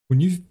When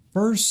you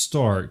first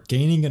start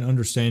gaining an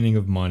understanding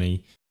of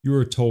money, you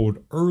are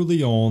told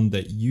early on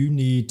that you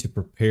need to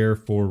prepare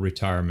for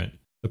retirement.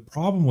 The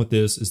problem with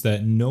this is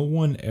that no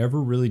one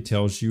ever really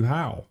tells you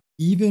how.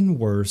 Even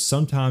worse,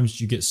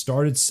 sometimes you get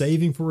started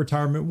saving for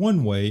retirement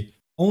one way,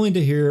 only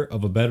to hear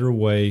of a better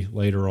way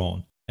later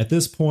on. At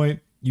this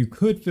point, you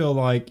could feel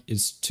like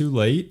it's too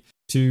late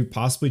to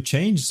possibly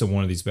change to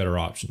one of these better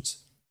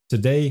options.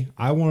 Today,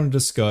 I want to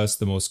discuss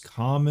the most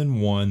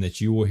common one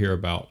that you will hear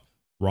about: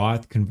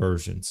 Roth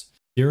conversions.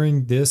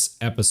 During this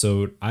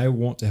episode, I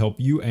want to help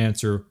you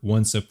answer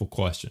one simple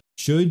question.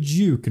 Should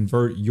you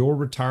convert your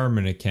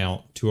retirement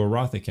account to a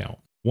Roth account?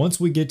 Once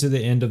we get to the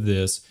end of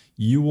this,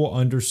 you will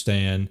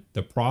understand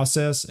the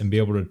process and be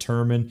able to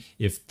determine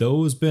if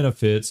those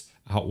benefits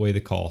outweigh the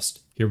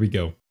cost. Here we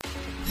go.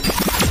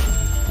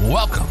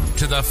 Welcome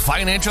to the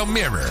Financial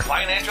Mirror.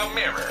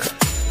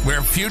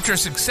 Where future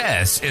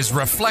success is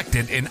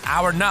reflected in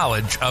our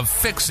knowledge of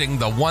fixing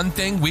the one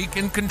thing we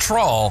can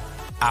control: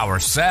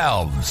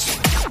 ourselves.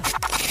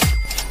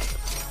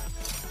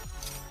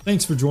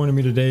 Thanks for joining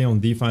me today on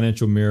The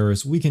Financial Mirror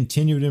as we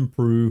continue to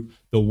improve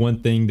the one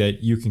thing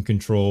that you can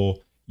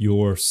control: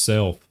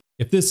 yourself.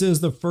 If this is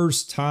the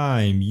first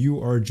time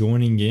you are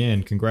joining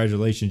in,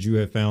 congratulations, you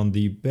have found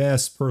the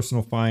best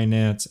personal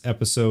finance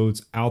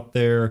episodes out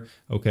there.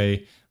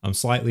 Okay, I'm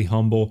slightly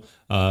humble,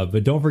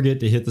 but don't forget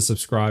to hit the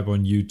subscribe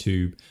on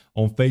YouTube.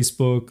 On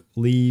Facebook,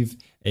 leave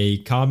a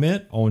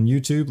comment. On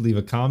YouTube, leave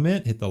a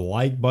comment. Hit the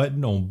like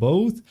button on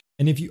both.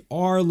 And if you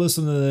are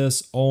listening to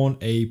this on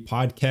a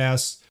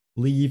podcast,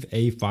 leave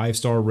a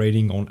 5-star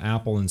rating on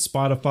Apple and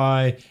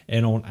Spotify.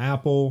 And on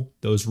Apple,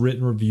 those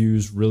written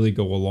reviews really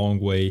go a long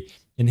way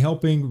in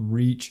helping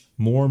reach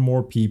more and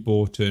more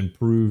people to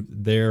improve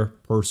their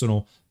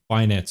personal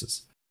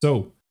finances.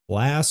 So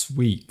last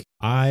week,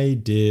 I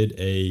did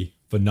a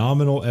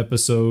phenomenal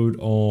episode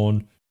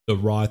on the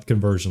Roth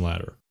conversion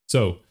ladder.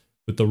 So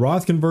with the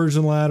Roth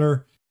conversion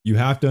ladder, you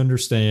have to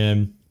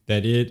understand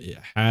that it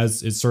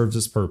serves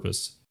its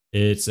purpose.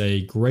 It's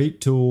a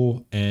great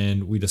tool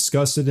and we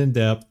discussed it in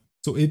depth.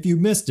 So if you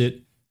missed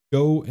it,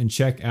 go and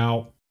check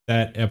out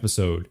that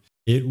episode.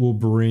 It will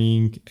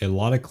bring a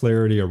lot of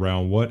clarity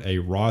around what a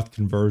Roth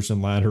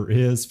conversion ladder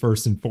is,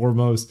 first and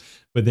foremost,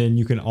 but then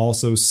you can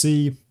also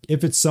see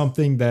if it's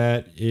something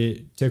that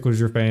it tickles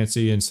your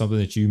fancy and something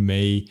that you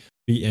may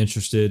be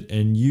interested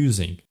in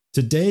using.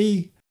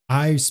 Today,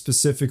 I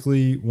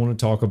specifically want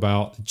to talk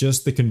about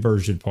just the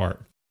conversion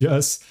part,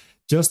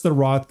 just the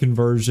Roth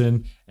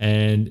conversion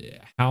and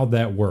how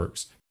that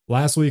works.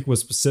 Last week was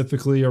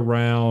specifically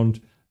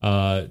around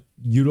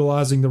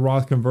utilizing the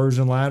Roth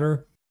conversion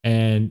ladder.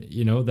 And,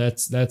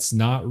 that's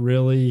not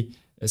really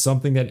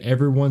something that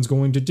everyone's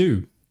going to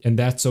do. And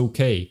that's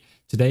okay.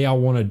 Today, I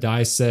want to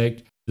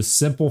dissect the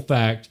simple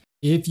fact: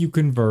 if you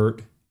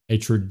convert a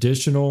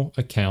traditional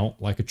account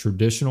like a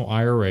traditional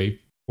IRA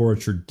or a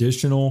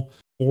traditional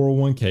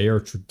 401k or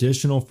a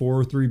traditional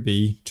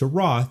 403b to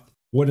Roth,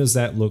 what does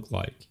that look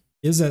like?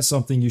 Is that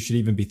something you should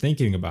even be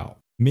thinking about?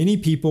 Many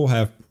people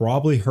have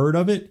probably heard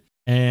of it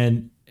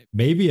and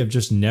maybe have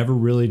just never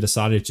really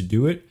decided to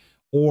do it.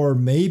 Or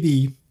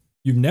maybe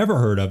you've never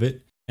heard of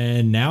it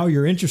and now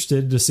you're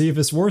interested to see if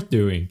it's worth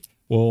doing.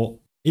 Well,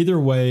 either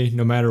way,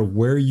 no matter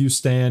where you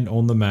stand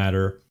on the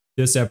matter,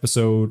 this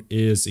episode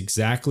is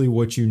exactly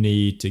what you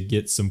need to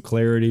get some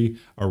clarity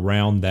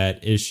around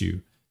that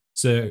issue.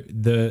 So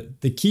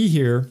the key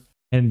here,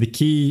 and the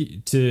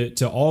key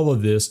to all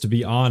of this, to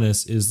be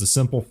honest, is the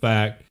simple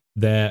fact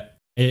that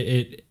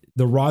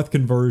the Roth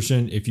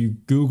conversion, if you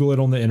Google it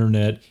on the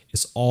internet,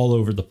 it's all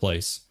over the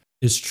place.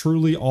 It's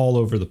truly all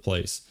over the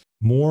place.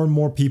 More and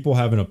more people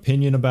have an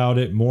opinion about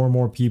it. More and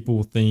more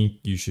people think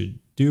you should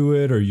do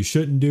it or you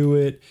shouldn't do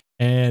it.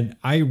 And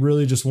I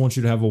really just want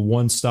you to have a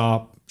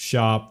one-stop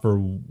shop for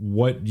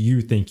what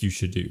you think you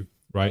should do,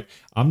 right?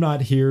 I'm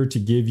not here to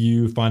give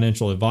you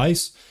financial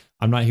advice.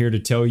 I'm not here to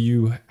tell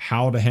you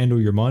how to handle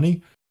your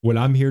money. What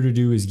I'm here to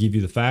do is give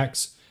you the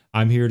facts.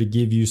 I'm here to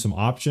give you some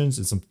options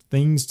and some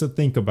things to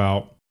think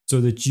about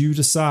so that you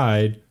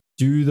decide,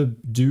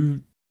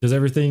 does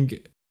everything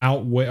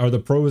outweigh, or the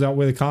pros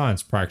outweigh the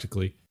cons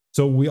practically?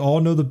 So we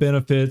all know the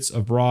benefits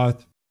of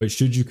Roth, but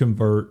should you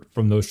convert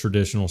from those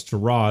traditionals to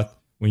Roth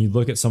when you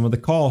look at some of the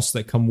costs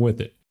that come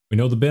with it? We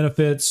know the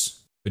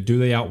benefits, but do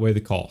they outweigh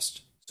the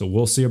cost? So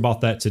we'll see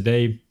about that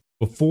today.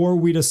 Before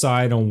we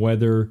decide on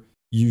whether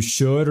you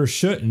should or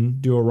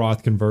shouldn't do a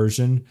Roth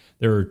conversion,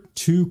 there are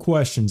 2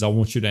 questions I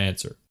want you to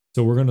answer.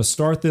 So we're going to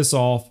start this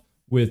off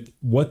with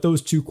what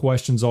those 2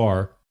 questions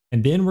are,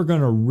 and then we're going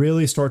to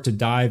really start to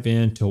dive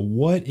into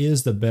what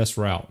is the best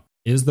route.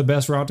 Is the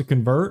best route to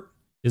convert?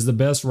 Is the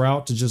best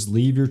route to just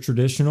leave your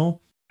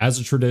traditional as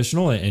a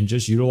traditional and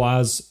just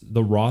utilize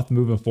the Roth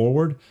moving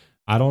forward?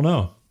 I don't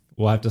know.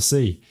 We'll have to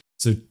see.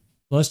 So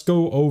let's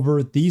go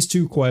over these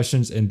 2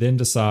 questions and then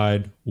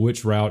decide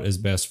which route is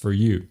best for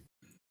you.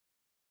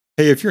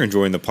 Hey, if you're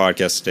enjoying the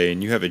podcast today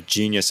and you have a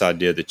genius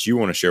idea that you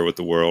want to share with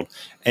the world,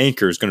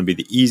 Anchor is going to be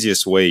the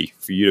easiest way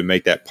for you to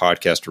make that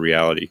podcast a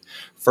reality.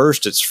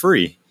 First, it's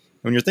free.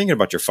 When you're thinking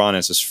about your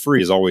finances,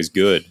 free is always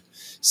good.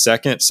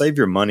 Second, save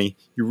your money.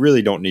 You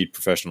really don't need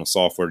professional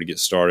software to get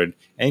started.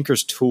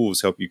 Anchor's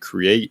tools help you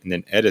create and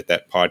then edit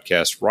that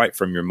podcast right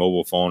from your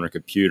mobile phone or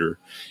computer.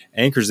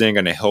 Anchor's then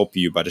going to help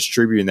you by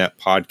distributing that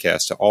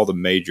podcast to all the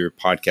major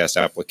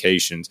podcast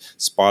applications,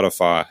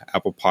 Spotify,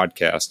 Apple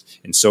Podcasts,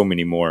 and so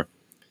many more.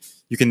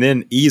 You can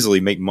then easily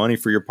make money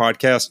for your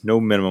podcast.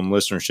 No minimum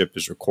listenership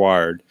is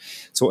required.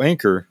 So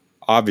Anchor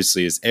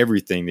obviously is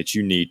everything that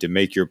you need to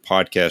make your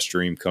podcast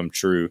dream come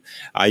true.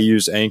 I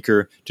use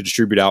Anchor to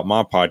distribute out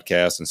my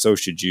podcast, and so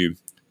should you.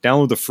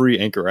 Download the free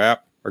Anchor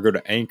app or go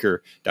to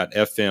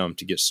anchor.fm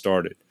to get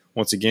started.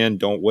 Once again,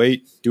 don't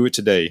wait. Do it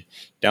today.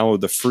 Download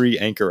the free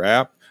Anchor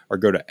app or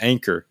go to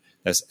Anchor.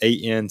 That's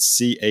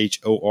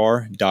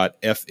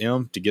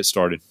ANCHOR.FM to get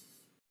started.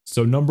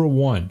 So number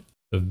one,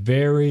 the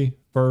very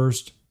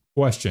first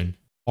question: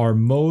 are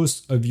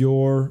most of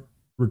your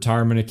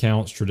retirement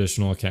accounts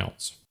traditional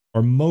accounts?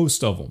 Are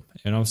most of them,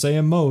 and I'm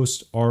saying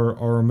most,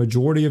 are a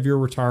majority of your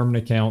retirement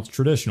accounts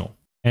traditional?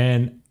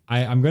 And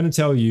I'm going to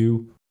tell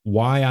you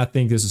why I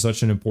think this is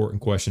such an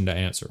important question to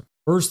answer.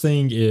 First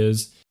thing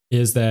is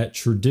that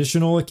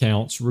traditional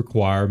accounts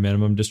require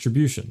minimum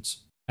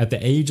distributions. At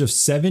the age of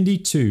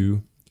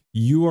 72,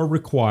 you are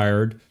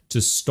required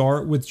to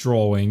start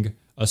withdrawing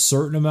a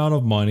certain amount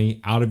of money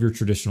out of your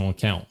traditional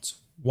accounts.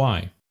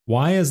 Why?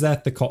 Why is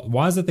that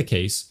the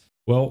case?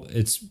 Well,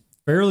 it's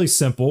fairly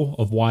simple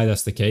of why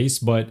that's the case,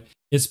 but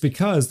it's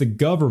because the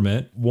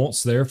government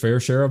wants their fair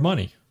share of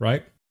money,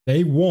 right?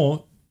 They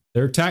want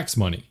their tax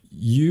money.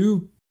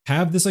 You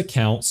have this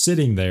account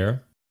sitting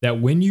there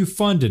that when you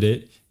funded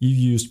it, you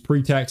used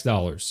pre-tax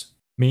dollars,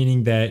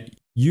 meaning that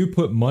you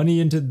put money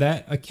into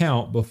that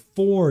account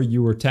before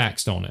you were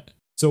taxed on it.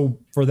 So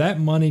for that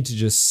money to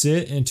just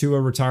sit into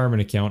a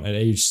retirement account at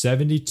age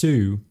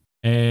 72,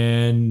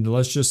 and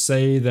let's just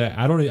say that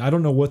I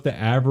don't know what the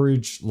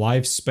average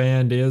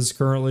lifespan is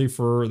currently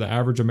for the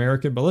average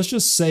American, but let's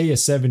just say a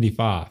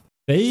 75.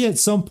 They at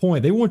some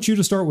point, they want you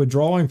to start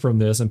withdrawing from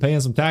this and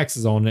paying some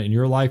taxes on it in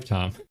your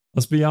lifetime.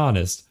 Let's be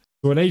honest.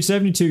 So at age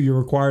 72, you're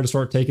required to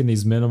start taking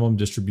these minimum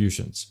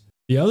distributions.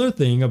 The other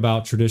thing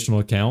about traditional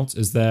accounts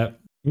is that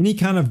any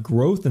kind of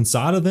growth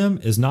inside of them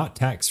is not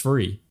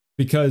tax-free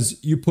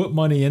because you put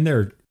money in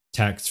there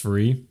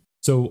tax-free.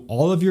 So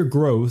all of your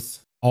growth,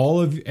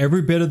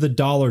 every bit of the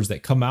dollars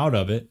that come out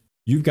of it,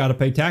 you've got to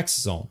pay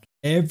taxes on.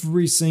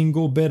 Every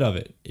single bit of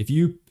it.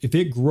 If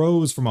it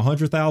grows from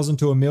 100,000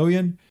 to 1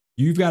 million,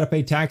 you've got to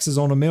pay taxes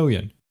on 1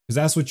 million because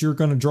that's what you're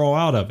going to draw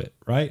out of it,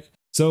 right?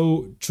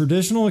 So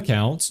traditional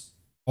accounts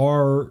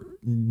are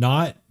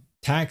not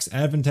tax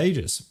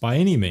advantageous by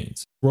any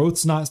means.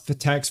 Growth's not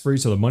tax-free,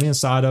 so the money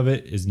inside of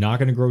it is not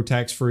going to grow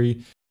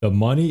tax-free. The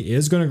money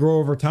is going to grow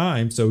over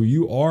time, so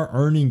you are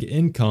earning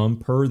income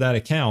per that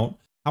account.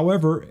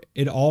 However,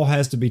 it all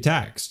has to be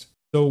taxed.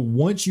 So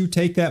once you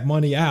take that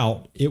money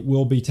out, it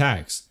will be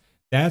taxed.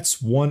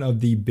 That's one of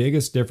the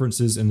biggest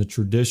differences in the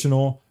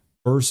traditional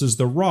versus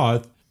the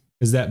Roth,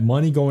 is that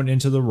money going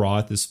into the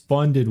Roth is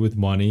funded with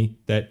money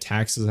that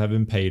taxes have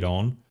been paid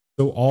on.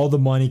 So all the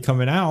money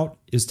coming out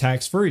is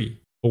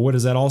tax-free. But what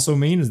does that also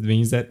mean? It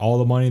means that all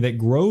the money that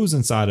grows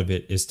inside of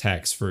it is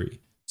tax-free.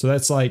 So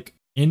that's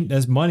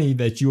that's money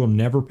that you will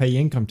never pay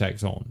income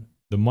tax on.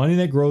 The money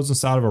that grows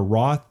inside of a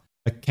Roth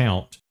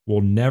account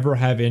will never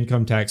have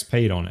income tax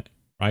paid on it,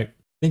 right?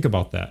 Think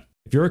about that.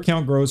 If your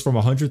account grows from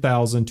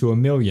 100,000 to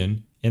 1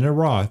 million in a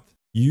Roth,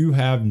 you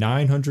have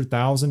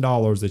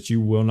 $900,000 that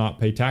you will not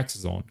pay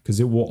taxes on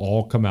because it will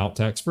all come out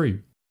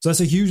tax-free. So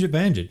that's a huge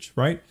advantage,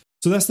 right?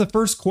 So that's the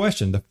first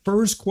question. The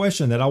first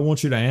question that I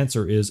want you to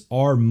answer is,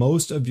 are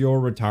most of your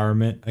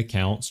retirement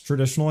accounts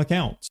traditional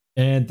accounts?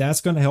 And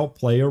that's going to help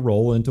play a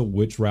role into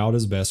which route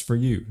is best for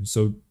you.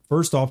 So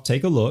first off,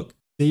 take a look.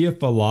 See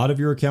if a lot of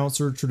your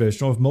accounts are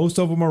traditional. If most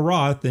of them are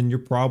Roth, then you're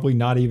probably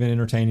not even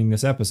entertaining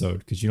this episode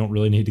because you don't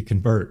really need to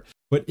convert.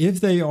 But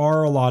if they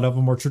are, a lot of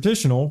them are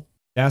traditional,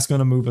 that's going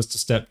to move us to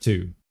step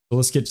 2. So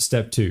let's get to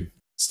step 2.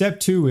 Step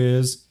 2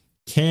 is,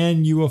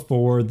 can you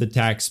afford the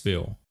tax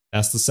bill?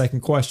 That's the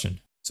second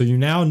question. So you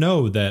now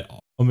know that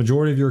a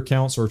majority of your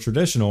accounts are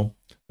traditional,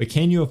 but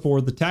can you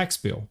afford the tax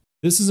bill?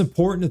 This is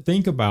important to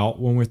think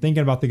about when we're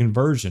thinking about the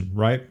conversion,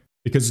 right?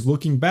 Because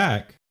looking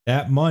back,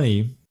 that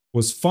money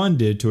was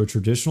funded to a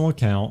traditional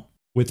account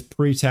with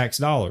pre-tax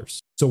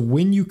dollars. So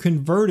when you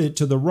convert it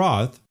to the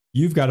Roth,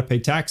 you've got to pay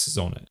taxes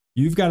on it.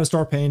 You've got to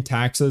start paying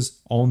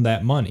taxes on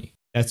that money.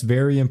 That's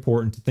very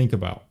important to think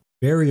about.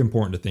 Very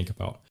important to think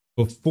about.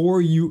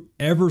 Before you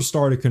ever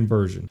start a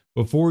conversion,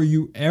 before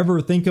you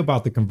ever think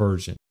about the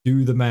conversion,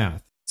 do the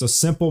math. It's a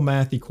simple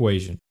math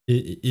equation.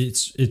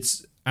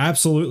 It's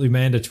absolutely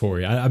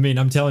mandatory. I mean,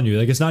 I'm telling you,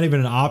 it's not even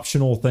an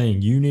optional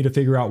thing. You need to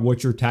figure out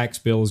what your tax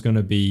bill is going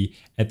to be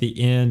at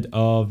the end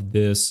of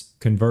this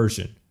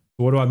conversion.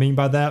 What do I mean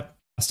by that?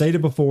 I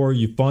stated before,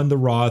 you fund the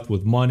Roth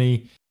with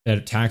money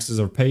that taxes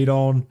are paid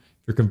on.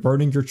 You're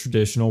converting your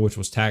traditional, which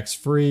was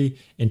tax-free,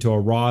 into a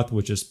Roth,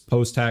 which is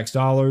post-tax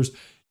dollars.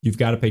 You've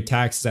got to pay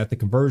taxes at the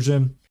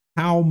conversion.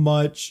 How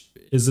much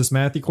is this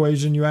math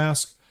equation, you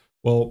ask?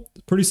 Well,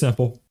 it's pretty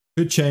simple.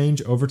 could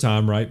change over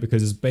time, right?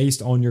 Because it's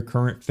based on your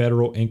current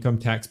federal income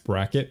tax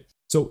bracket.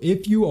 So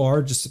if you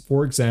are, just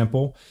for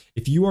example,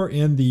 if you are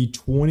in the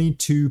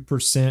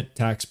 22%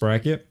 tax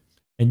bracket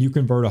and you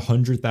convert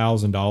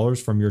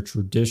 $100,000 from your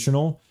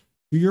traditional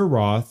to your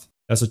Roth,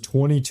 that's a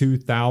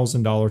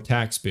 $22,000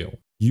 tax bill.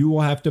 You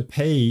will have to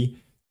pay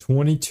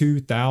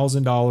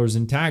 $22,000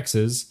 in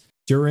taxes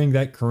during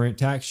that current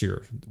tax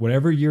year.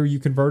 Whatever year you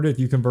convert it, if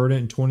you convert it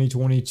in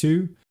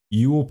 2022,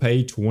 you will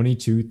pay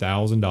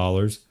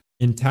 $22,000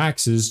 in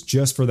taxes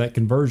just for that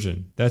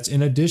conversion. That's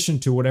in addition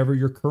to whatever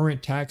your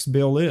current tax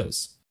bill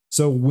is.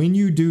 So when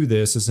you do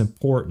this, it's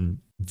important,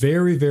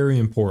 very, very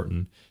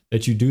important,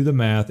 that you do the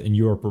math and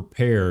you are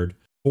prepared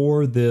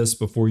for this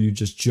before you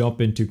just jump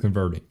into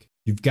converting.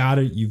 You've got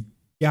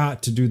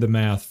to do the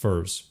math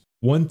first.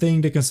 One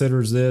thing to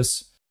consider is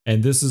this,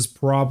 and this is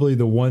probably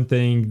the one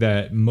thing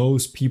that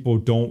most people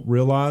don't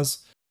realize.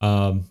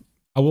 I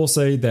will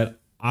say that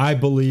I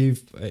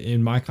believe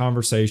in my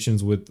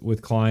conversations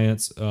with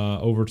clients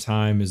over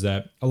time is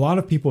that a lot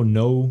of people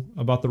know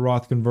about the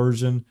Roth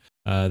conversion.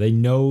 They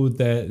know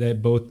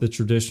that both the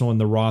traditional and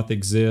the Roth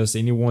exist.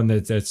 Anyone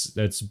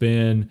that's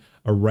been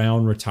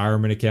around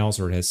retirement accounts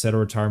or has set a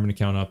retirement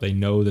account up, they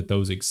know that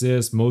those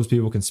exist. Most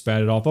people can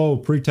spat it off. Oh,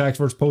 pre-tax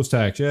versus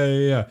post-tax.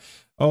 Yeah.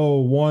 Oh,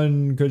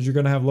 one, because you're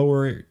going to have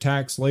lower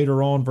tax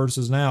later on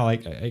versus now.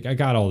 Like I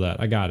got all that.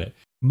 I got it.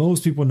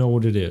 Most people know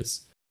what it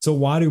is. So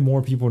why do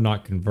more people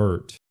not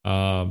convert?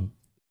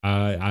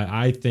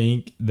 I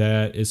think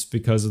that it's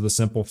because of the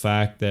simple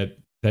fact that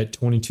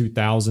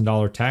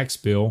 $22,000 tax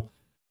bill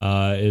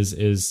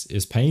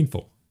is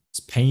painful. It's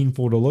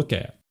painful to look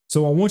at.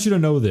 So I want you to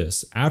know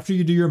this. After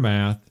you do your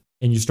math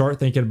and you start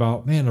thinking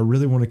about, man, I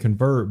really want to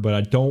convert, but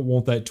I don't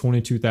want that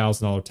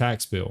 $22,000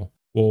 tax bill.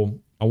 Well,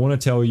 I want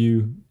to tell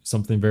you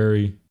something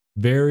very,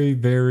 very,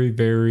 very,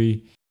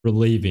 very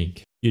relieving.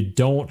 You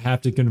don't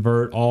have to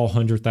convert all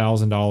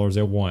 $100,000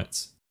 at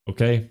once.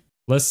 Okay.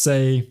 Let's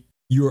say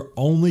you're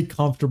only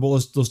comfortable.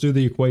 Let's do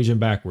the equation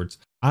backwards.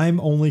 I'm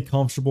only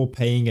comfortable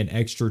paying an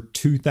extra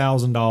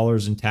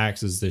 $2,000 in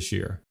taxes this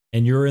year.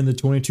 And you're in the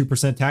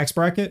 22% tax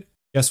bracket.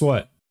 Guess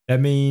what? That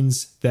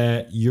means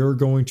that you're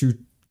going to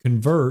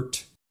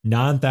convert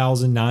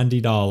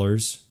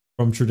 $9,090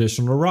 from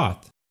traditional to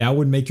Roth. That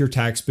would make your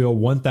tax bill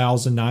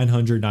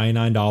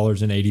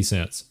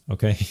 $1,999.80.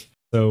 Okay.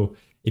 So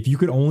if you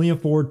could only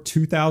afford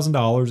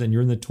 $2,000 and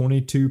you're in the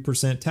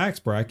 22% tax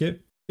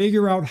bracket,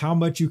 figure out how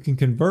much you can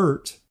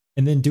convert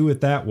and then do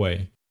it that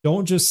way.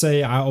 Don't just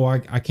say,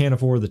 I can't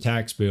afford the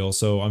tax bill,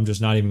 so I'm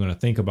just not even going to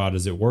think about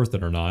is it worth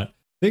it or not.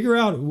 Figure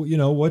out,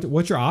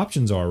 what your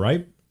options are,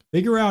 right?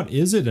 Figure out,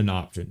 is it an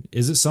option?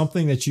 Is it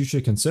something that you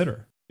should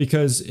consider?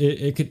 Because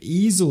it could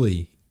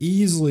easily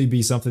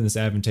be something that's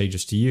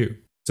advantageous to you.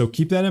 So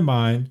keep that in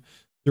mind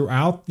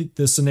throughout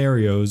the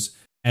scenarios.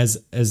 As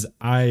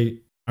I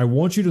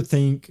want you to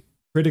think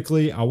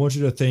critically, I want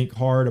you to think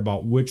hard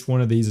about which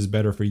one of these is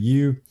better for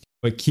you.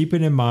 But keep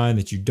it in mind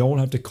that you don't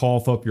have to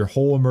cough up your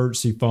whole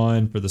emergency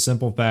fund for the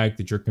simple fact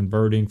that you're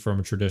converting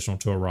from a traditional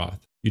to a Roth.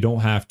 You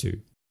don't have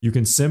to. You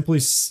can simply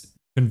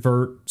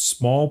convert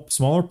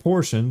smaller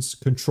portions,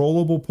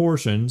 controllable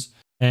portions,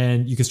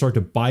 and you can start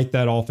to bite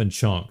that off in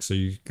chunks. So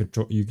you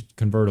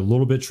convert a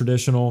little bit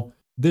traditional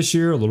this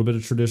year, a little bit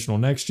of traditional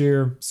next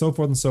year, so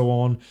forth and so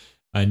on.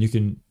 And you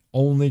can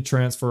only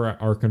transfer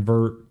or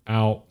convert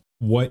out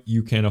what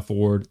you can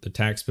afford the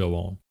tax bill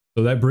on.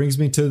 So that brings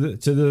me to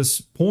this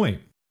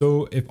point.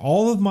 So if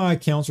all of my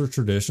accounts are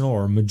traditional,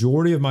 or a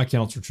majority of my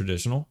accounts are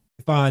traditional,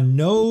 if I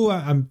know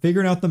I'm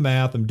figuring out the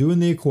math, I'm doing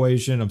the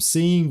equation, I'm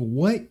seeing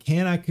what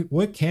can I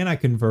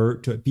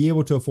convert to be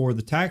able to afford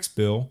the tax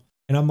bill,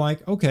 and I'm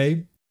like,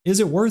 okay, is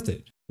it worth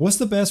it? What's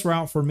the best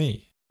route for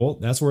me? Well,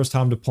 that's where it's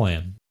time to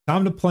plan.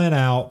 Time to plan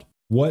out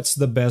what's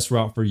the best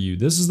route for you.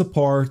 This is the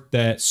part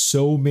that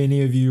so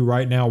many of you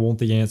right now want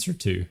the answer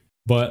to.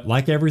 But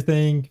like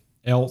everything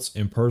else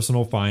in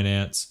personal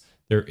finance,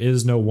 there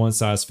is no one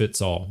size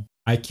fits all.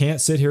 I can't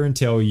sit here and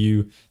tell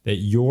you that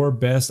your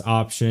best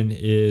option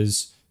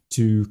is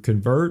to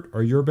convert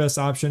or your best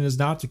option is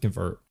not to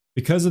convert.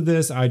 Because of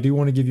this, I do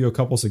want to give you a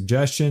couple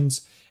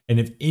suggestions. And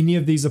if any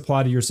of these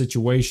apply to your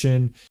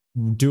situation,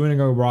 doing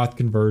a Roth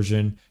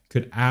conversion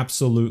could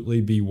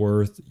absolutely be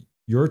worth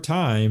your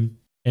time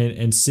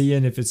and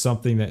seeing if it's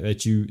something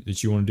that you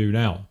want to do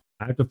now.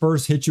 I have to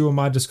first hit you with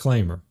my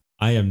disclaimer.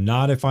 I am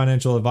not a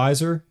financial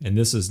advisor, and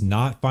this is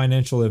not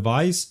financial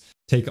advice.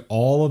 Take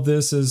all of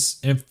this as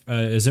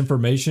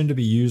information to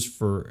be used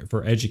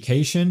for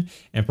education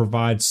and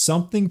provide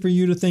something for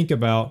you to think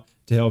about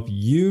to help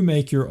you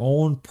make your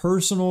own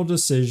personal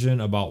decision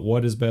about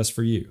what is best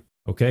for you.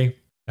 Okay,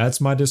 that's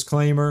my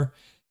disclaimer,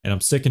 and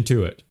I'm sticking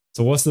to it.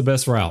 So what's the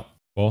best route?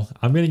 Well,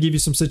 I'm going to give you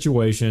some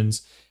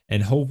situations,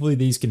 and hopefully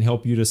these can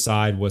help you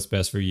decide what's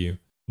best for you.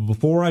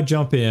 Before I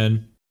jump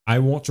in, I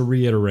want to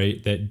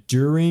reiterate that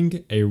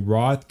during a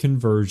Roth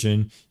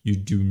conversion, you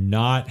do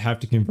not have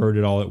to convert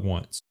it all at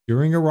once.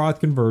 During a Roth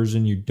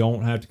conversion, you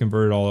don't have to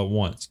convert it all at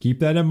once. Keep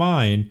that in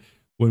mind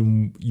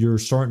when you're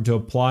starting to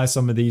apply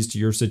some of these to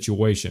your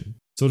situation.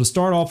 So to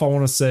start off, I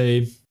want to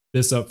say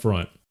this up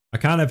front. I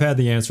kind of had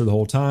the answer the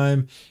whole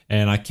time,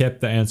 and I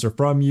kept the answer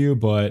from you,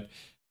 but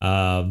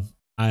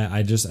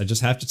I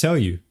just have to tell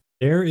you,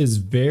 there is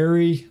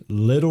very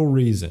little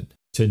reason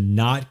to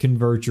not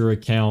convert your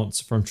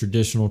accounts from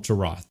traditional to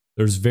Roth.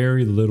 There's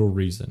very little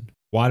reason.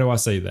 Why do I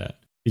say that?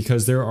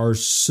 Because there are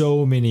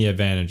so many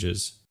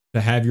advantages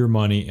to have your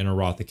money in a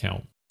Roth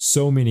account.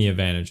 So many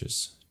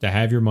advantages to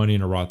have your money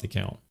in a Roth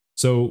account.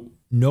 So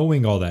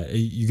knowing all that,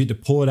 you get to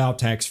pull it out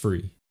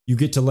tax-free. You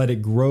get to let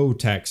it grow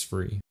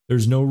tax-free.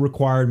 There's no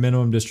required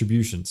minimum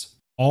distributions.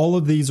 All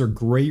of these are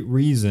great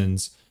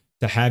reasons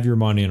to have your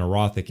money in a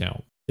Roth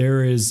account.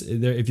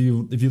 If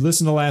you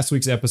listen to last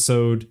week's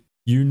episode,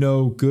 you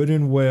know good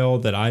and well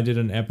that I did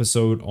an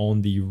episode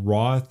on the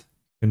Roth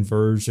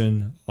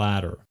conversion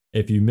ladder.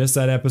 If you missed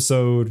that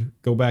episode,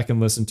 go back and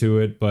listen to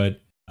it.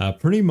 But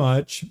pretty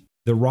much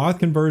the Roth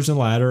conversion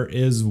ladder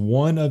is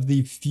one of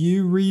the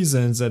few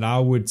reasons that I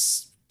would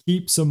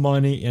keep some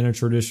money in a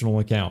traditional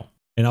account.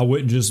 And I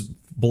wouldn't just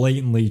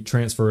blatantly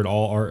transfer it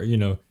all, or,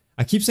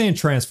 I keep saying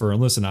transfer,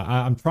 and listen,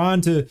 I'm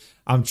trying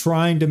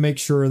to make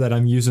sure that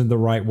I'm using the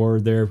right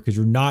word there, because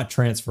you're not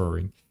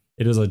transferring.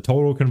 It is a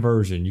total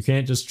conversion. You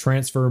can't just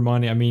transfer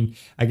money. I mean,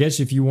 I guess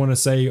if you want to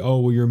say, oh,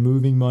 well, you're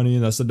moving money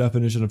and that's the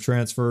definition of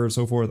transfer and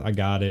so forth, I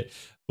got it.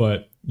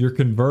 But you're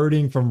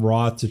converting from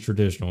Roth to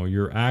traditional.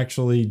 You're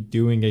actually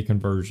doing a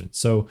conversion.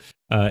 So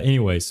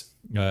anyways,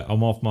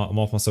 I'm off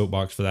my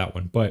soapbox for that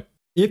one. But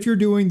if you're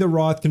doing the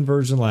Roth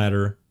conversion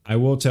ladder, I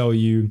will tell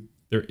you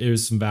there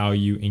is some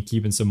value in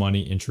keeping some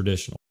money in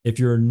traditional. If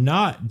you're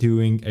not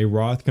doing a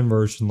Roth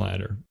conversion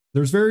ladder,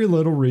 there's very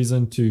little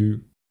reason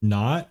to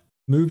not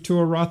move to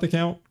a Roth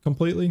account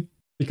completely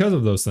because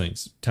of those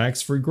things.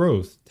 Tax-free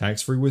growth,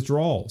 tax-free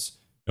withdrawals,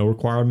 no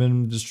required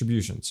minimum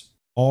distributions.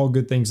 All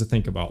good things to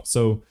think about.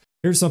 So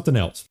here's something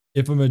else.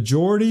 If a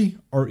majority,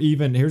 or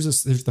even,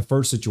 here's the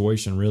first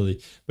situation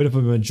really, but if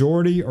a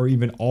majority or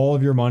even all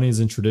of your money is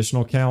in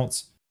traditional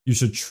accounts, you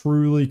should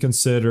truly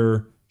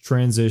consider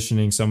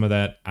transitioning some of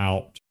that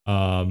out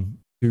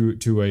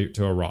to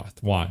a Roth.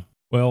 Why?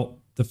 Well,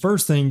 the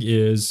first thing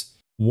is,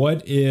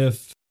 what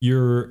if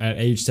you're at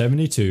age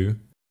 72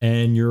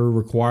 and you're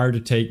required to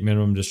take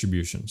minimum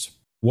distributions?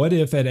 What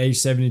if at age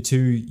 72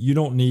 you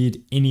don't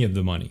need any of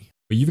the money,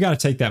 but you've got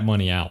to take that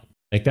money out?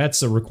 Like,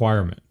 that's a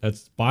requirement.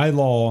 That's by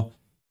law.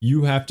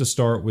 You have to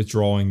start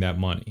withdrawing that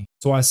money.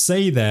 So I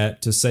say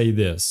that to say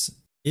this: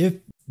 if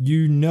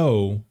you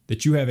know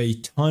that you have a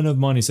ton of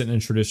money sitting in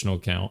a traditional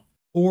account,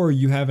 or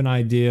you have an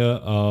idea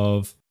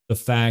of the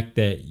fact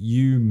that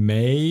you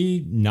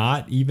may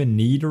not even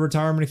need a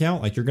retirement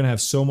account, like you're going to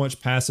have so much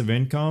passive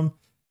income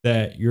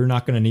that you're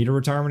not going to need a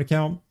retirement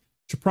account, you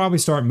should probably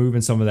start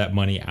moving some of that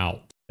money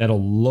out.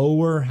 That'll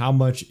lower how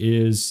much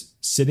is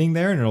sitting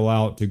there and it'll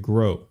allow it to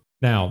grow.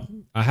 Now,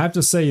 I have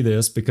to say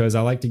this because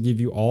I like to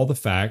give you all the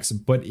facts,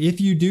 but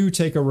if you do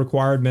take a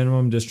required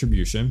minimum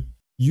distribution,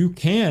 you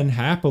can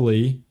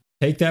happily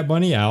take that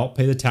money out,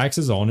 pay the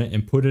taxes on it,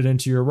 and put it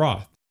into your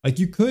Roth. Like,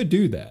 you could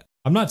do that.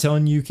 I'm not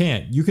telling you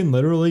can't. You can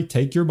literally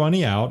take your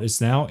money out.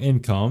 It's now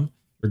income.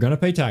 You're going to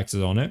pay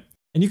taxes on it.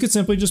 And you could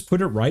simply just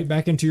put it right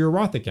back into your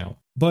Roth account.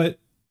 But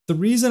the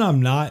reason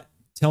I'm not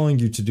telling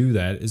you to do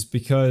that is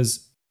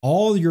because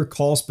all your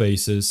cost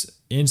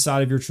basis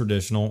inside of your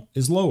traditional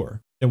is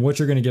lower than what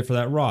you're going to get for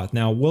that Roth.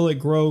 Now, will it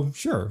grow?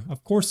 Sure,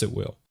 of course it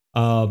will.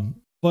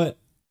 But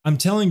I'm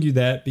telling you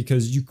that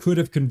because you could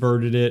have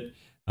converted it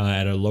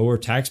at a lower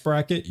tax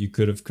bracket. You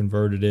could have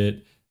converted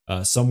it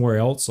somewhere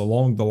else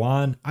along the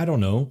line. I don't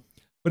know.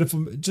 But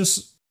if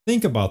just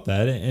think about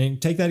that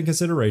and take that in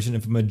consideration.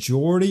 If a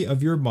majority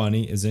of your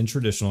money is in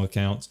traditional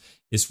accounts,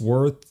 it's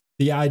worth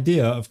the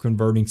idea of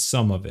converting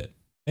some of it.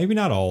 Maybe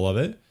not all of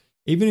it.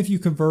 Even if you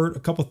convert a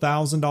couple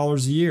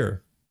 $1,000s a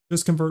year,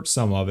 just convert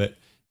some of it.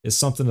 Is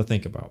something to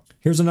think about.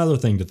 Here's another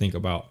thing to think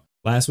about.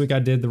 Last week I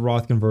did the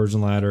Roth conversion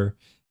ladder,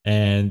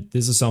 and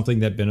this is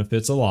something that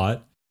benefits a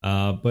lot.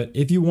 But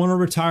if you want to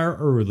retire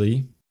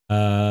early,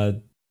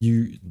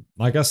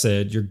 like I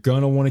said, you're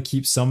gonna want to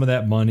keep some of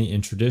that money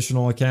in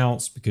traditional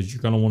accounts because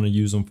you're gonna want to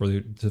use them for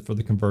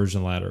the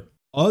conversion ladder.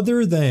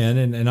 Other than,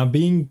 and I'm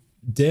being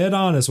dead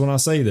honest when I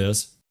say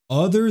this,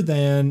 other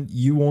than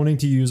you wanting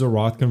to use a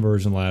Roth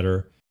conversion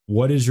ladder,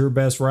 what is your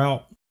best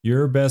route?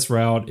 Your best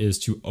route is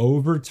to,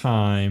 over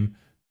time,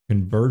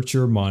 convert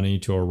your money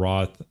to a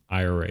Roth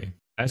IRA.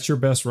 That's your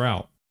best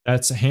route.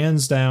 That's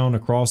hands down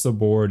across the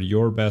board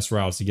your best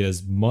route, to get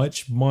as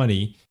much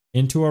money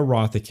into a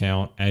Roth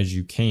account as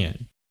you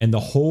can. And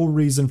the whole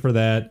reason for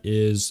that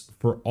is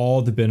for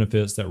all the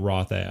benefits that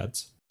Roth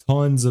adds.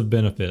 Tons of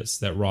benefits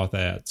that Roth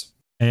adds.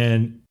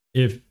 And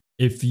if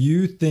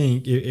you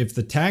think if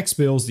the tax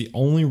bill is the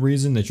only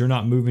reason that you're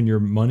not moving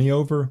your money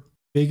over,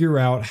 figure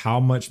out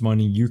how much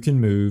money you can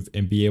move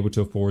and be able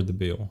to afford the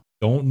bill.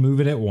 Don't move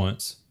it at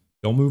once.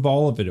 Don't move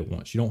all of it at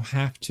once. You don't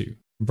have to.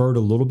 Convert a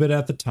little bit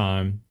at the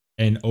time,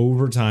 and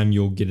over time,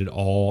 you'll get it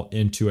all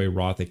into a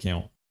Roth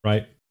account,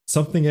 right?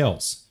 Something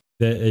else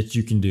that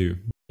you can do.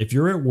 If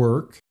you're at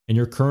work and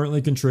you're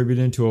currently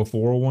contributing to a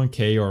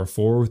 401k or a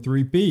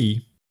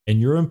 403b,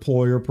 and your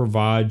employer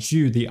provides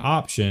you the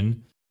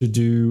option to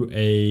do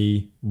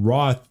a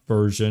Roth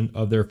version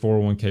of their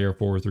 401k or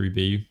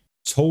 403b,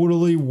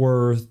 totally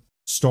worth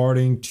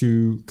starting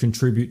to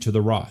contribute to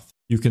the Roth.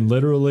 You can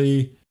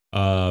literally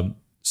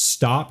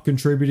stop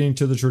contributing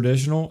to the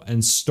traditional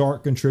and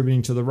start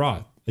contributing to the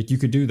Roth. Like you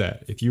could do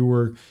that. If you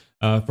were,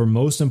 for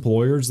most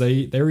employers,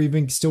 they're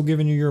even still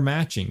giving you your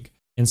matching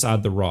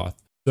inside the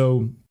Roth.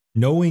 So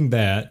knowing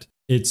that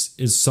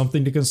is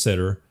something to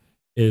consider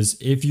is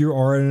if you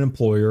are an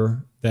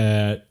employer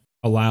that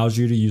allows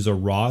you to use a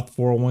Roth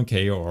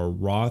 401k or a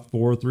Roth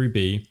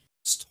 403b,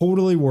 it's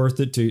totally worth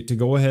it to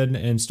go ahead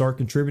and start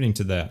contributing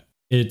to that.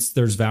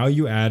 There's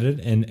value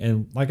added.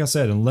 And like I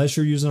said, unless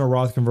you're using a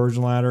Roth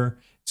conversion ladder,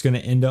 it's going to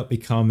end up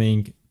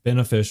becoming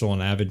beneficial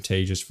and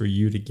advantageous for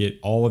you to get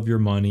all of your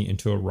money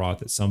into a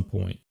Roth at some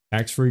point.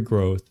 Tax-free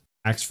growth,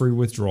 tax-free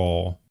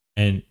withdrawal,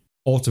 and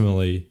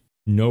ultimately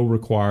no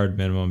required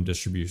minimum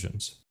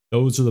distributions.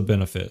 Those are the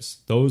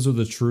benefits. Those are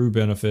the true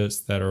benefits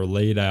that are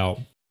laid out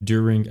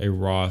during a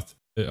Roth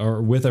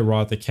or with a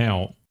Roth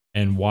account,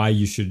 and why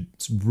you should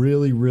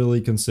really,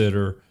 really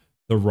consider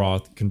the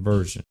Roth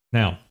conversion.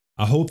 Now,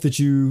 I hope that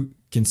you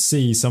can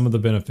see some of the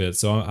benefits.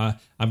 So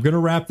I'm going to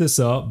wrap this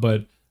up,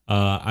 but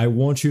I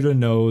want you to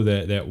know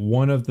that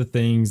one of the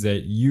things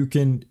that you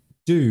can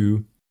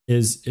do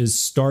is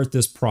start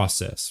this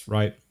process,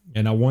 right?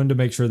 And I wanted to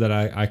make sure that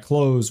I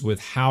close with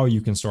how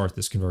you can start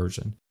this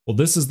conversion. Well,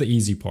 this is the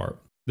easy part.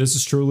 This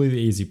is truly the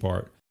easy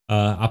part.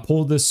 I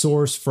pulled this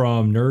source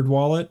from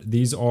NerdWallet.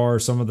 These are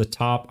some of the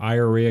top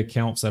IRA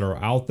accounts that are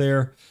out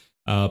there.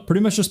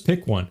 Pretty much just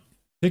pick one.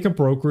 Pick a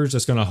brokerage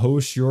that's going to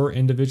host your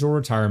individual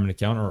retirement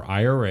account or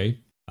IRA.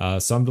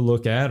 Some to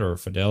look at are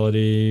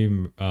Fidelity,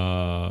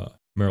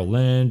 Merrill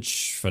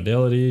Lynch,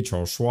 Fidelity,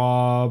 Charles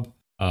Schwab.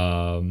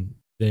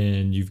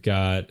 Then you've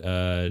got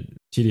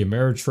TD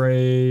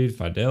Ameritrade,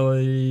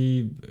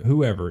 Fidelity,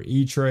 whoever,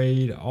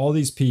 E-Trade, all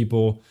these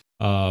people.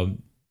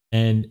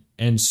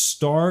 And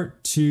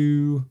start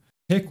to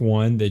pick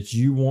one that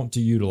you want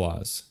to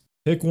utilize.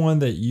 Pick one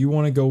that you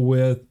want to go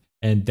with,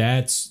 and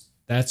that's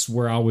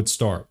where I would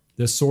start.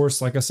 This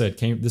source, like I said,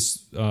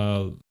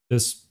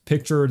 this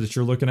picture that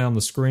you're looking at on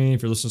the screen.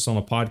 If you're listening to this on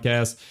a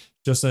podcast,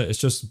 it's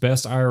just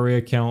best IRA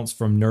accounts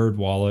from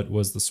NerdWallet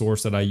was the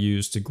source that I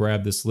used to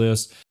grab this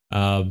list.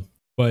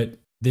 But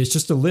it's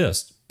just a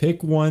list.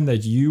 Pick one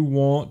that you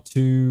want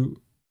to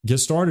get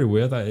started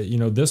with.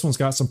 This one's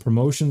got some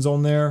promotions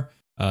on there.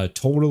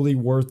 Totally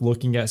worth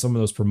looking at some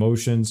of those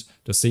promotions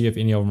to see if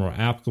any of them are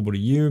applicable to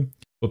you.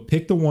 But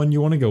pick the one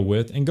you want to go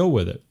with and go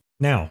with it.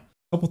 Now,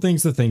 a couple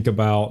things to think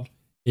about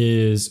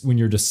is when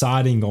you're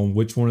deciding on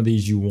which one of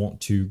these you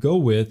want to go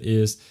with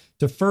is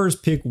to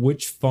first pick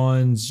which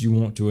funds you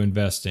want to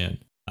invest in.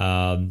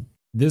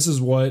 This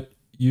is what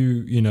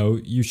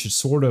you should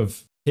sort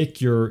of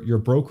pick your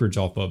brokerage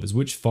off of, is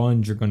which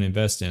fund you're going to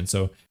invest in.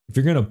 So if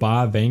you're going to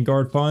buy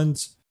Vanguard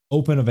funds,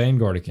 open a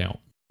Vanguard account.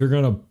 If you're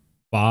going to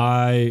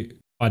buy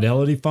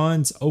Fidelity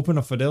funds, open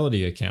a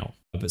Fidelity account.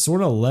 But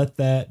sort of let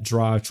that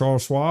drive.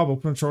 Charles Schwab,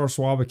 open a Charles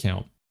Schwab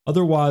account.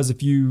 Otherwise,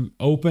 if you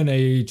open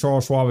a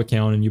Charles Schwab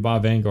account and you buy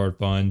Vanguard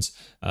funds,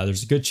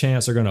 there's a good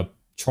chance they're going to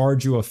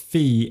charge you a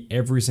fee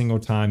every single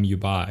time you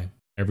buy,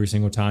 every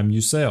single time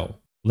you sell.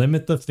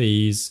 Limit the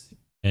fees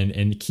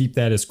and keep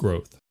that as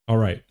growth. All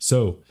right,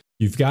 so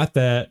you've got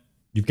that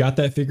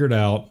figured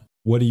out.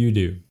 What do you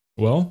do?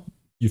 Well,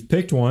 you've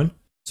picked one.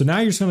 So now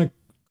you're just going to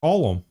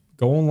call them.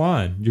 Go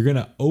online. You're going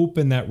to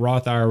open that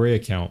Roth IRA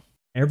account.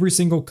 Every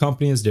single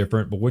company is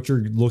different, but what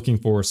you're looking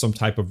for is some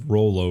type of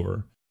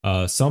rollover.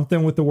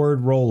 Something with the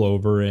word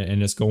rollover,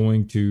 and it's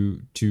going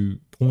to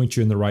point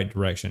you in the right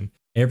direction.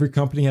 Every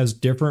company has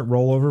different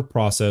rollover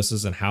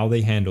processes and how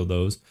they handle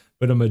those,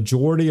 but a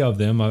majority of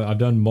them, I've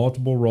done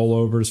multiple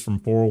rollovers from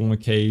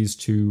 401ks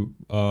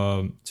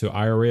to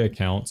IRA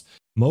accounts.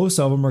 Most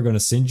of them are going to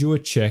send you a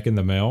check in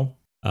the mail.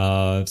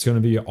 It's going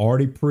to be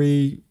already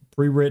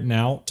pre-written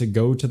out to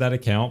go to that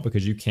account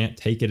because you can't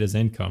take it as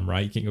income,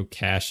 right? You can't go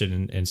cash it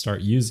and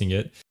start using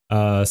it.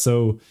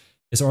 So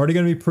it's already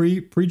going to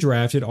be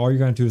pre-drafted. All you're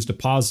going to do is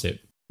deposit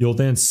it. You'll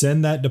then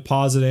send that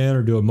deposit in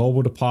or do a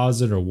mobile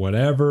deposit or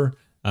whatever.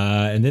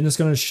 And then it's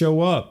going to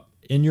show up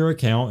in your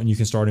account and you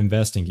can start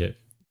investing it.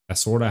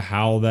 That's sort of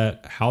how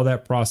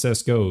that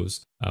process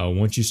goes.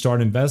 Once you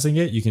start investing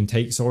it, you can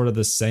take sort of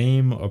the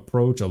same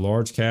approach, a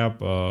large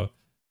cap, a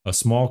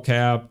small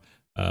cap,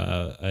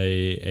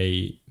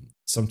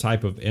 some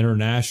type of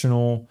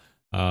international,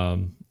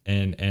 and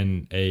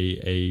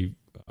a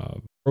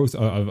growth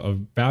of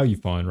value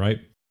fund, right?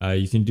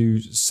 You can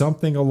do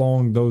something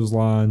along those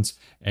lines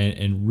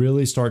and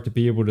really start to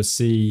be able to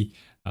see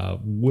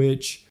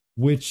which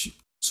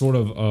sort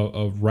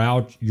of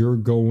route you're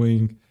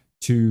going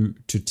to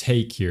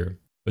take here.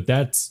 But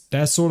that's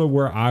sort of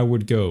where I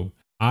would go.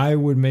 I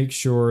would make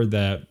sure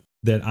that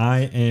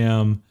I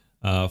am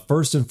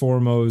first and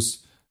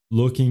foremost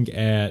looking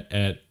at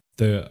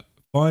the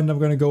fund I'm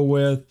going to go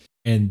with,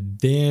 and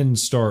then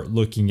start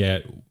looking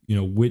at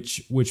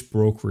which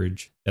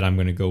brokerage that I'm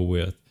going to go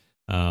with.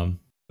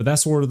 But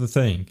that's sort of the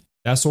thing.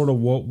 That's sort of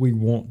what we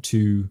want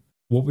to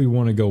what we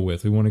want to go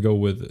with. We want to go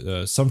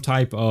with some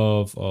type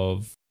of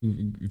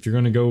if you're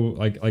going to go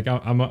like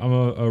I'm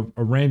a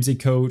Ramsey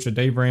coach, a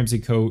Dave Ramsey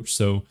coach.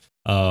 So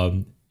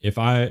if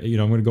I'm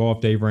going to go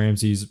off Dave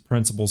Ramsey's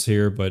principles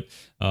here, but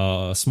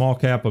a small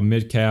cap, a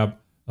mid cap,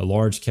 a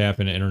large cap,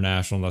 and an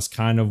international. That's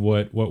kind of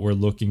what we're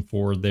looking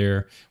for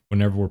there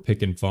whenever we're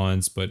picking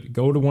funds. But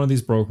go to one of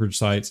these brokerage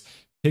sites,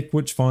 pick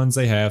which funds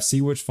they have,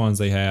 see which funds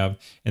they have,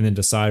 and then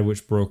decide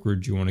which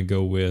brokerage you want to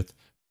go with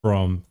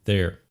from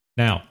there.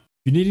 Now,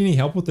 if you need any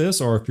help with this,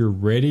 or if you're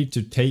ready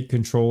to take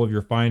control of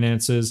your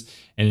finances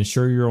and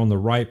ensure you're on the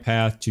right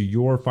path to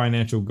your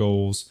financial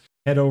goals,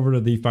 head over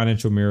to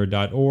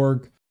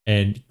thefinancialmirror.org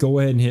and go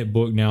ahead and hit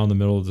book now in the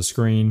middle of the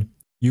screen.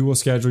 You will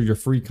schedule your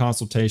free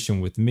consultation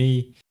with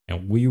me,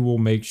 and we will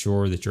make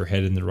sure that you're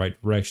headed in the right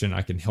direction.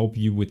 I can help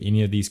you with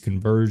any of these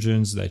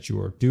conversions that you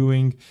are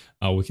doing.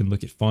 We can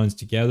look at funds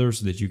together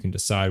so that you can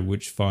decide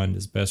which fund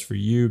is best for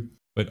you.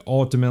 But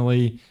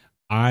ultimately,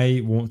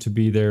 I want to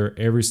be there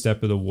every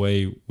step of the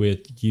way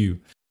with you.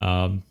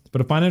 But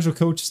a financial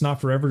coach is not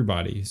for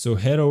everybody. So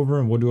head over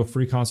and we'll do a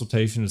free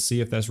consultation to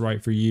see if that's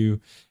right for you,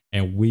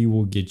 and we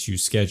will get you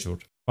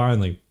scheduled.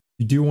 Finally, if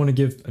you do want to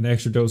give an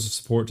extra dose of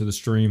support to the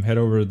stream, head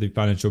over to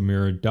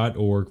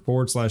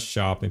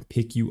thefinancialmirror.org/shop and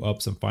pick you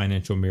up some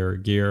Financial Mirror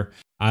gear.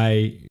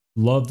 I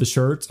love the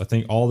shirts. I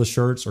think all the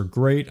shirts are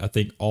great. I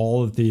think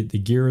all of the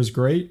gear is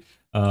great.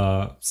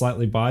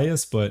 Slightly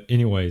biased, but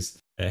anyways,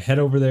 head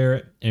over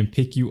there and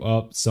pick you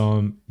up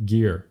some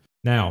gear.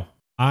 Now,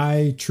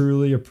 I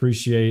truly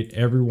appreciate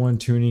everyone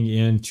tuning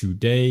in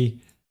today.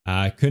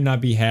 I could not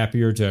be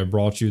happier to have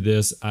brought you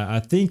this. I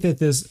think that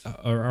this,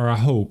 or I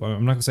hope,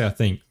 I'm not going to say I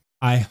think,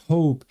 I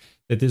hope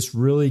that this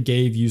really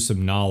gave you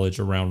some knowledge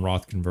around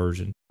Roth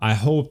conversion. I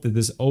hope that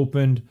this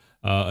opened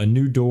a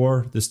new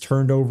door, this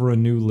turned over a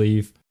new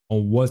leaf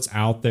on what's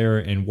out there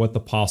and what the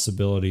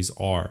possibilities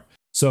are.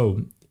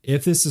 So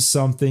if this is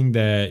something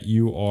that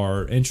you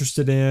are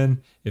interested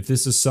in, if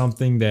this is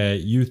something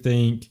that you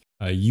think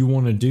you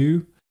want to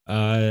do,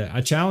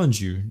 I challenge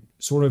you,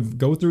 sort of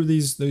go through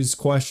these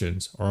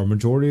questions. Are a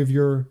majority of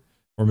your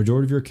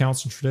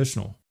accounts in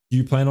traditional? Do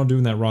you plan on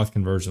doing that Roth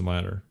conversion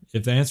ladder?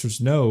 If the answer is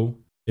no,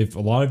 if a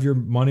lot of your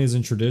money is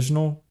in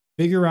traditional,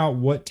 figure out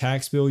what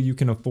tax bill you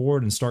can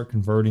afford and start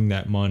converting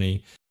that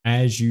money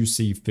as you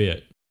see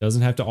fit.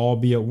 Doesn't have to all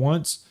be at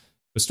once,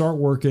 but start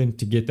working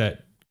to get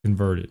that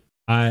converted.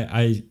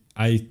 I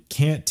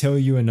can't tell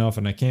you enough,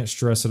 and I can't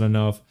stress it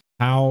enough,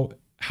 how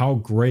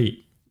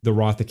great the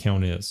Roth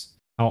account is.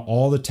 How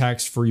all the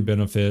tax-free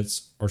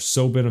benefits are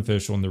so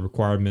beneficial, and the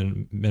required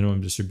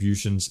minimum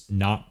distributions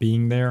not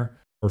being there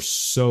are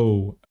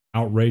so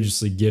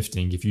outrageously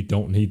gifting if you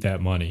don't need that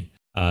money.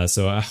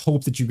 So I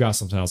hope that you got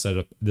something else out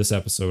of this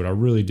episode. I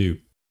really do.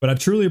 But I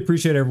truly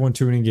appreciate everyone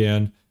tuning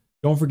in.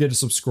 Don't forget to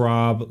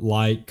subscribe,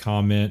 like,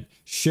 comment,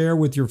 share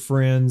with your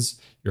friends,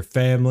 your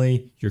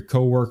family, your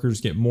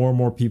coworkers, get more and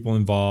more people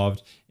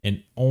involved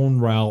and en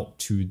route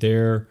to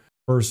their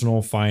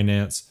personal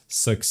finance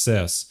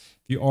success.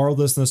 If you are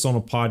listening to this on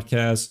a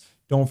podcast,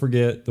 don't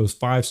forget those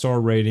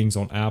 5-star ratings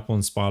on Apple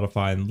and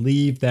Spotify, and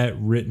leave that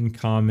written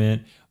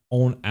comment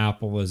on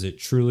Apple, as it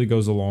truly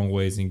goes a long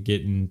ways in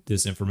getting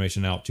this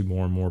information out to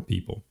more and more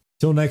people.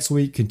 Till next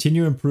week,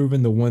 continue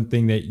improving the one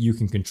thing that you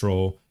can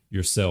control,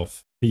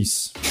 yourself.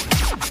 Peace.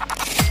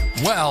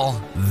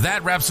 Well,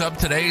 that wraps up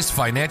today's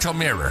Financial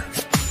Mirror.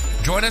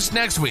 Join us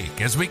next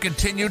week as we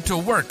continue to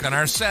work on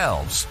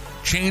ourselves,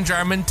 change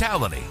our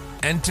mentality,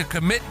 and to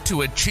commit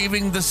to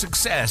achieving the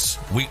success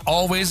we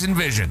always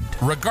envisioned.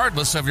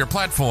 Regardless of your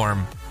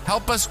platform,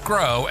 help us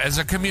grow as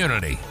a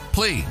community.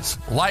 Please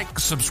like,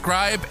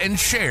 subscribe, and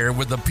share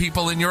with the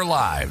people in your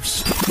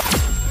lives.